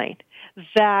airplane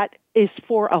that is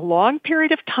for a long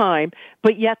period of time,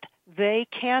 but yet they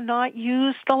cannot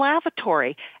use the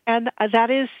lavatory. And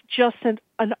that is just an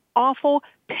awful,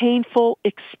 painful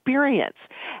experience.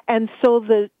 And so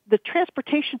the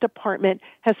Transportation Department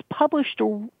has published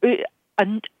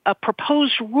a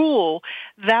proposed rule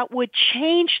that would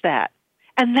change that.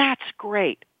 And that's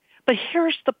great. But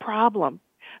here's the problem.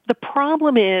 The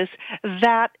problem is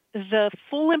that the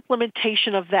full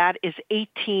implementation of that is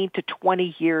 18 to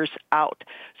 20 years out.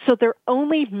 So they're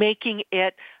only making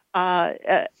it,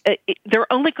 they're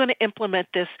only going to implement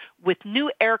this with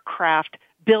new aircraft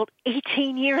built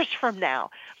 18 years from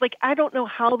now. Like, I don't know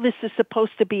how this is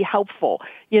supposed to be helpful.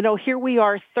 You know, here we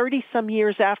are 30-some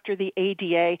years after the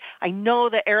ADA. I know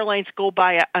the airlines go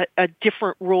by a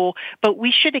different rule, but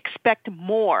we should expect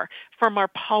more from our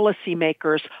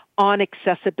policymakers on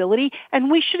accessibility, and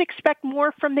we should expect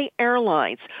more from the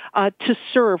airlines to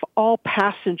serve all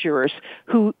passengers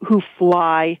who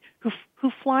fly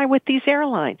with these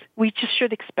airlines. We just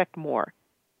should expect more.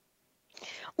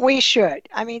 We should.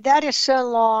 I mean, that is so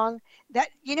long that,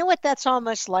 you know what that's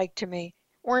almost like to me?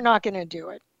 We're not going to do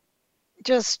it.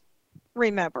 Just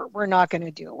remember, we're not going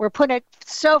to do it. We're putting it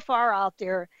so far out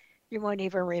there, you won't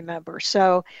even remember.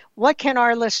 So what can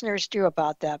our listeners do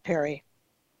about that, Peri?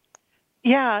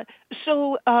 Yeah,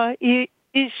 so so you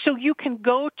can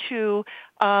go to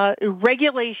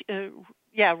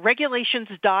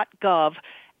regulations.gov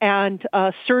and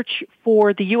search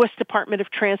for the U.S. Department of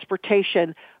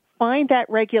Transportation. Find that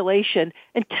regulation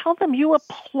and tell them you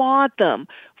applaud them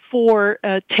for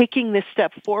taking this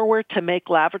step forward to make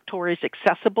lavatories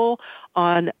accessible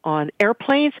on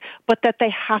airplanes, but that they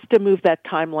have to move that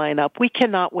timeline up. We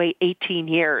cannot wait 18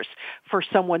 years for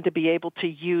someone to be able to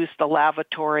use the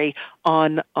lavatory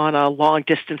on a long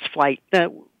distance flight.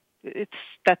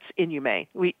 That's inhumane.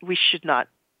 We shouldn't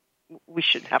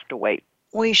have to wait.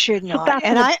 We should not. So that's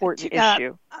an important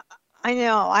issue. I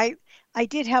know. I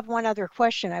did have one other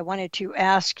question I wanted to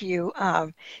ask you.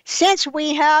 Since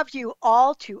we have you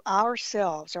all to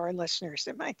ourselves, our listeners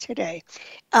today,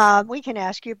 we can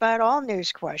ask you about all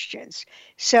news questions.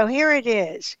 So here it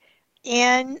is.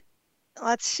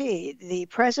 Let's see, the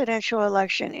presidential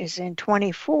election is in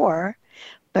 24,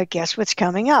 but guess what's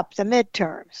coming up? The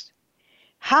midterms.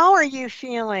 How are you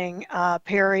feeling,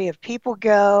 Peri, if people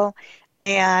go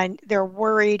and they're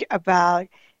worried about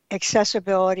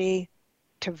accessibility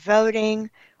to voting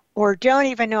or don't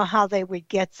even know how they would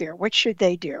get there? What should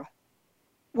they do?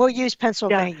 We'll use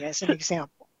Pennsylvania as an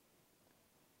example.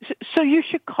 So you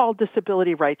should call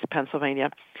Disability Rights Pennsylvania.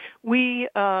 We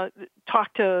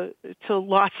talked to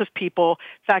lots of people.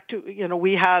 In fact,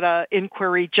 we had an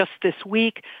inquiry just this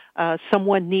week.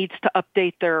 Someone needs to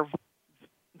update their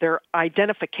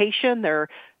identification, their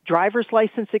driver's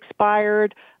license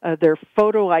expired, their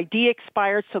photo ID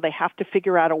expired, so they have to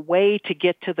figure out a way to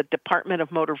get to the Department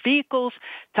of Motor Vehicles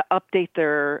to update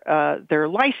their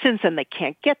license, and they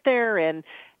can't get there, and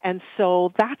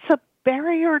so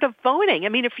barrier to voting. I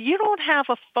mean, if you don't have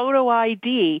a photo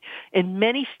ID in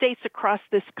many states across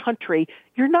this country,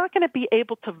 you're not going to be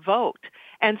able to vote.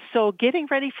 And so getting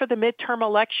ready for the midterm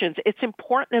elections, it's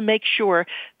important to make sure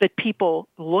that people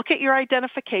look at your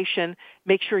identification,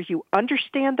 make sure you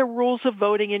understand the rules of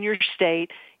voting in your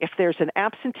state. If there's an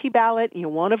absentee ballot and you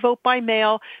want to vote by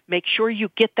mail, make sure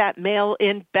you get that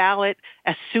mail-in ballot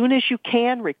as soon as you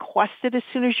can, request it as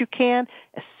soon as you can,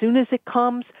 as soon as it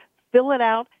comes, fill it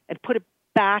out, and put it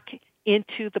back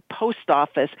into the post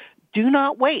office. Do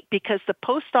not wait, because the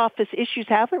post office issues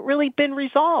haven't really been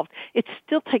resolved. It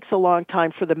still takes a long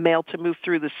time for the mail to move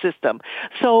through the system.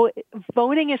 So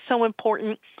voting is so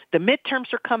important. The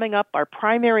midterms are coming up. Our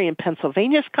primary in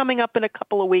Pennsylvania is coming up in a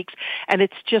couple of weeks, and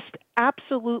it's just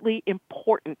absolutely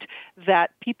important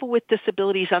that people with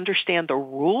disabilities understand the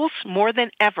rules more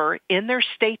than ever in their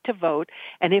state to vote.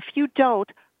 And if you don't,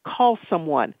 call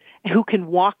someone who can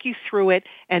walk you through it.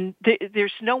 And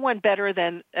there's no one better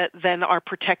than our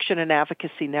Protection and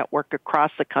Advocacy Network across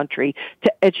the country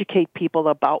to educate people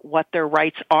about what their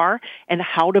rights are and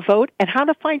how to vote and how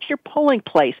to find your polling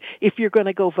place if you're going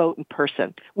to go vote in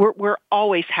person. We're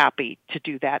always happy to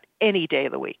do that any day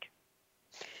of the week.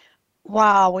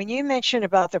 Wow, when you mentioned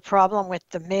about the problem with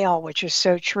the mail, which is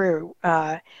so true,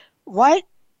 what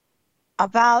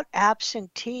about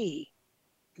absentee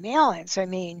mail-ins? I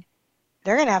mean,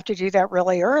 they're going to have to do that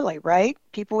really early, right?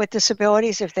 People with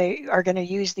disabilities, if they are going to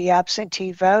use the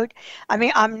absentee vote. I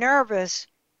mean, I'm nervous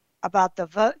about the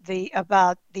vote,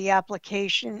 about the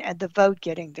application and the vote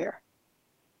getting there.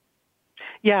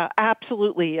 Yeah,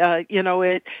 absolutely.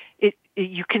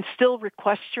 You can still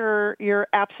request your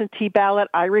absentee ballot.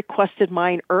 I requested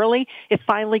mine early. It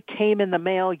finally came in the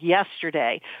mail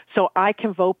yesterday. So I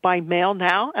can vote by mail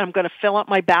now. I'm going to fill out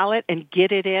my ballot and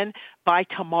get it in by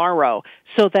tomorrow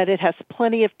so that it has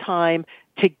plenty of time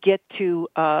to get to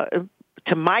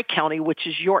my county, which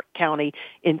is York County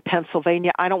in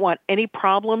Pennsylvania. I don't want any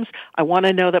problems. I want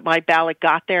to know that my ballot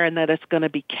got there and that it's going to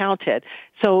be counted.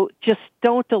 So just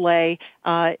don't delay.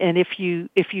 And if you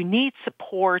need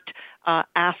support,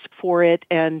 ask for it.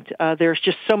 And there's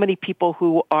just so many people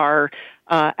who are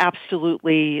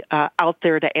absolutely out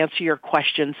there to answer your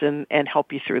questions and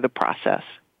help you through the process.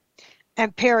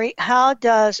 And Peri, how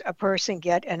does a person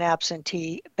get an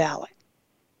absentee ballot?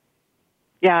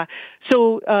 Yeah.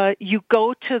 So you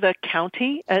go to the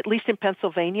county, at least in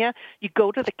Pennsylvania, you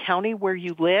go to the county where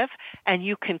you live, and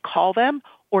you can call them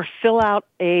or fill out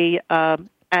an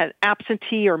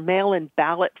absentee or mail-in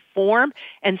ballot form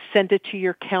and send it to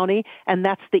your county, and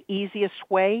that's the easiest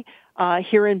way.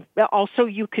 Also,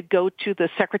 you could go to the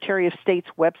Secretary of State's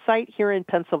website here in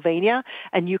Pennsylvania,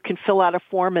 and you can fill out a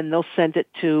form, and they'll send it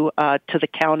to the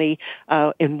county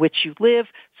in which you live,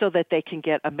 so that they can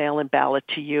get a mail-in ballot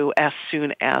to you as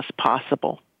soon as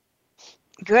possible.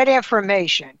 Good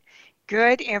information.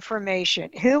 Good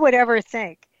information. Who would ever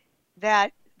think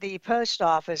that the post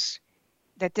office,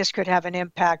 that this could have an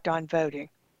impact on voting?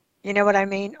 You know what I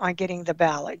mean? On getting the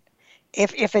ballot.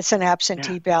 If it's an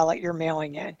absentee ballot you're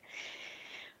mailing in.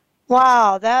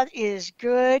 Wow, that is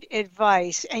good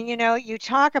advice. And you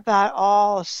talk about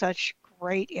all such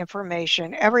great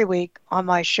information every week on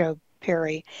my show,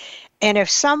 Peri. And if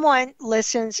someone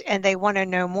listens and they want to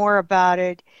know more about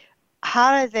it,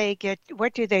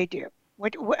 what do they do?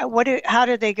 How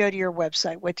do they go to your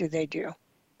website? What do they do?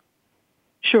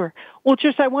 Sure. Well,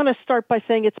 Joyce, I want to start by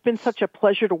saying it's been such a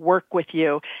pleasure to work with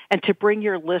you and to bring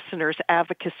your listeners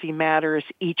Advocacy Matters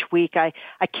each week. I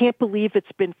can't believe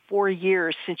it's been 4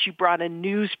 years since you brought a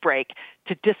news break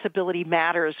to Disability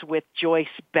Matters with Joyce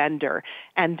Bender.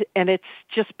 And it's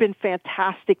just been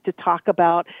fantastic to talk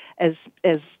about as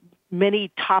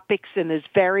many topics and as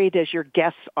varied as your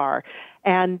guests are.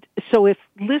 And so if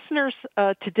listeners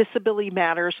to Disability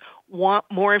Matters want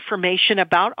more information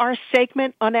about our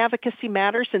segment on Advocacy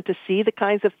Matters and to see the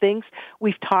kinds of things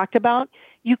we've talked about,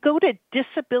 you go to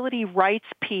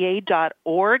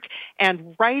disabilityrightspa.org,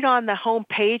 and right on the home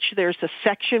page, there's a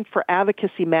section for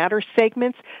Advocacy Matters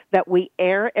segments that we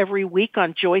air every week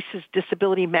on Joyce's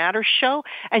Disability Matters show,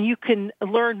 and you can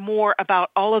learn more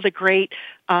about all of the great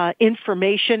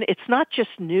information. It's not just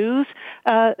news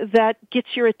that gets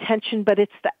your attention, but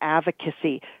it's the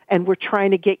advocacy, and we're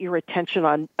trying to get your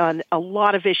attention on a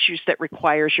lot of issues that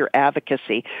requires your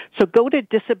advocacy. So go to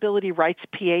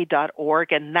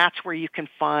disabilityrightspa.org, and that's where you can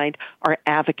find our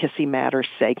Advocacy Matters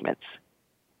segments.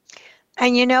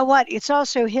 And you know what? It's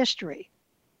also history.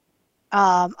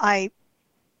 I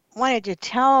wanted to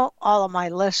tell all of my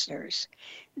listeners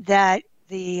that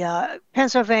the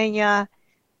Pennsylvania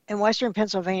and Western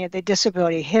Pennsylvania, the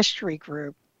Disability History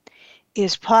Group,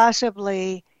 is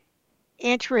possibly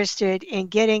interested in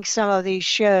getting some of these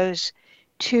shows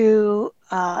to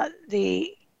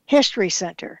the History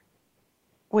Center,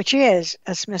 which is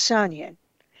a Smithsonian.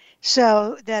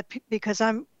 So that because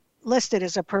I'm listed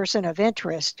as a person of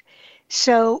interest,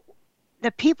 so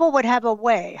the people would have a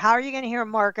way. How are you going to hear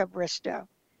Marka Bristow?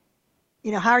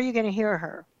 How are you going to hear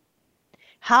her?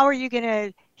 How are you going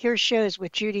to hear shows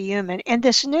with Judy Heumann and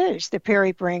this news that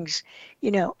Peri brings,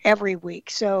 every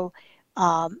week? So,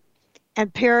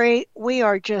 and Peri, we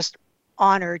are just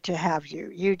honored to have you.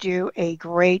 You do a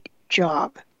great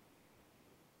job.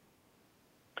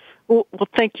 Well,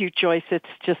 thank you, Joyce. It's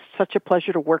just such a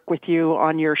pleasure to work with you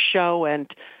on your show, and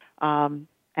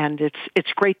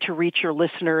it's great to reach your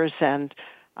listeners, and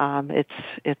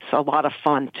it's a lot of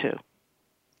fun too.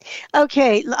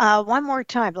 Okay, one more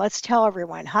time. Let's tell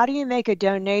everyone, how do you make a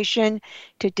donation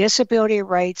to Disability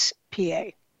Rights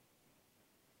PA?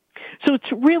 So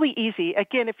it's really easy.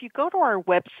 Again, if you go to our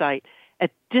website at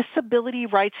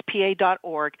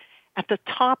disabilityrightspa.org, at the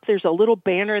top there's a little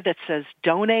banner that says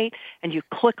donate, and you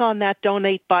click on that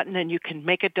donate button and you can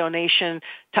make a donation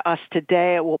to us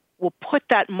today. We'll put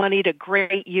that money to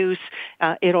great use.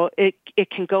 It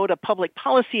can go to public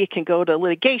policy, it can go to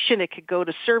litigation, it can go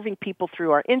to serving people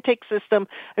through our intake system.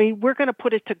 I mean, we're going to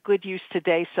put it to good use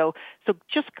today. So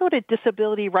just go to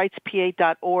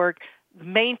disabilityrightspa.org.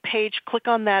 Main page, click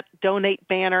on that donate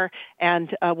banner,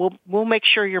 and we'll make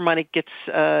sure your money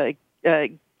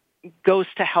goes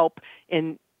to help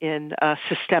in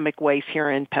systemic ways here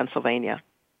in Pennsylvania.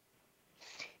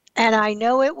 And I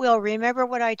know it will. Remember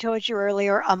what I told you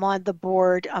earlier. I'm on the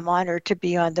board. I'm honored to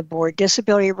be on the board.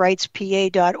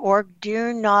 disabilityrightspa.org.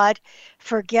 Do not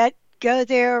forget, go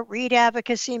there, read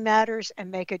Advocacy Matters, and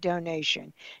make a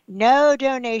donation. No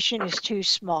donation is too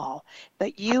small,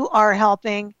 but you are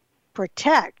helping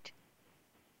protect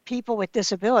people with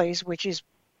disabilities, which is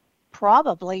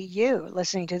probably you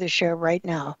listening to the show right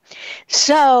now.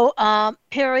 So,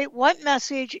 Peri, what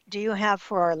message do you have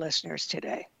for our listeners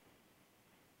today?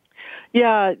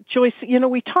 Yeah, Joyce,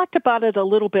 we talked about it a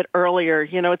little bit earlier.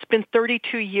 It's been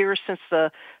 32 years since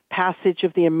the passage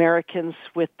of the Americans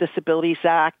with Disabilities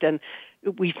Act, and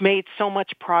we've made so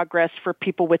much progress for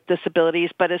people with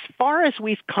disabilities. But as far as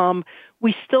we've come,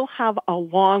 we still have a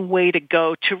long way to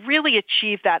go to really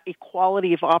achieve that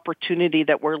equality of opportunity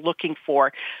that we're looking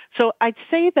for. So I'd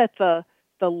say that the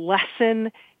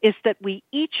lesson is that we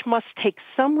each must take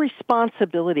some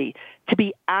responsibility to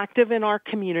be active in our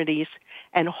communities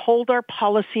and hold our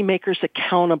policymakers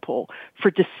accountable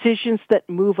for decisions that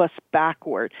move us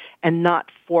backward and not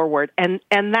forward. And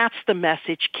that's the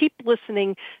message. Keep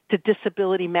listening to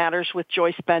Disability Matters with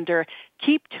Joyce Bender.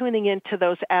 Keep tuning into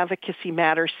those Advocacy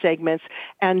Matters segments,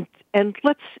 and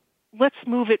let's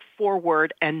move it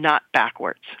forward and not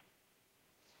backwards.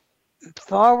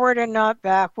 Forward and not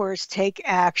backwards. Take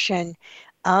action.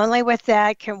 Only with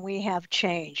that can we have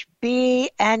change. Be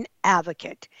an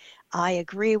advocate. I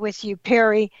agree with you,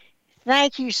 Peri.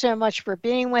 Thank you so much for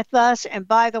being with us. And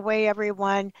by the way,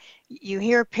 everyone, you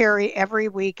hear Peri every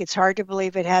week. It's hard to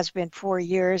believe it has been 4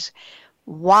 years.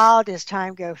 Wow, does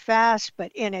time go fast.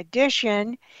 But in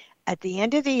addition, at the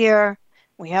end of the year,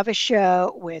 we have a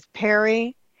show with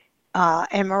Peri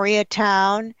and Maria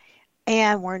Town.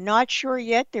 And we're not sure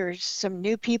yet. There's some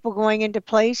new people going into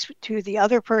place. The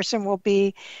other person will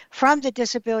be from the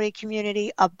disability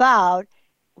community about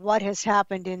what has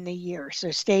happened in the year.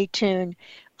 So stay tuned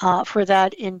for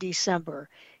that in December.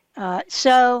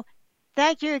 So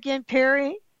thank you again,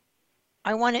 Peri.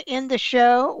 I want to end the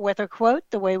show with a quote,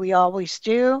 the way we always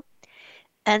do.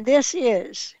 And this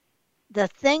is, the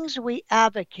things we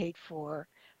advocate for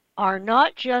are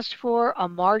not just for a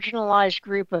marginalized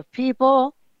group of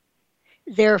people,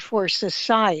 they're for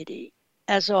society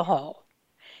as a whole.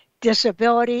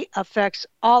 Disability affects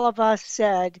all of us,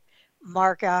 said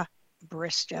Marka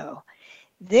Bristow.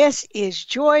 This is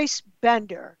Joyce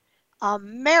Bender,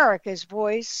 America's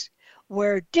Voice,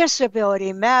 where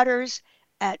disability matters,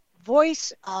 at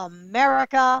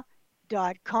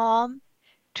voiceamerica.com.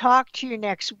 Talk to you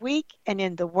next week, and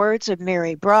in the words of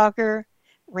Mary Brocker,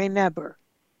 remember,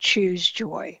 choose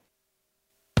joy.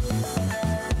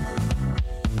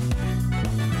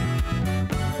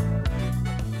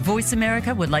 Voice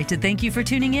America would like to thank you for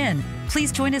tuning in.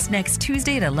 Please join us next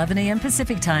Tuesday at 11 a.m.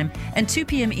 Pacific Time and 2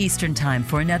 p.m. Eastern Time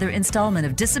for another installment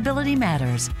of Disability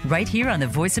Matters, right here on the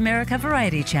Voice America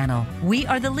Variety Channel. We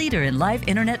are the leader in live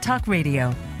Internet talk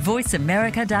radio.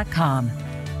 VoiceAmerica.com.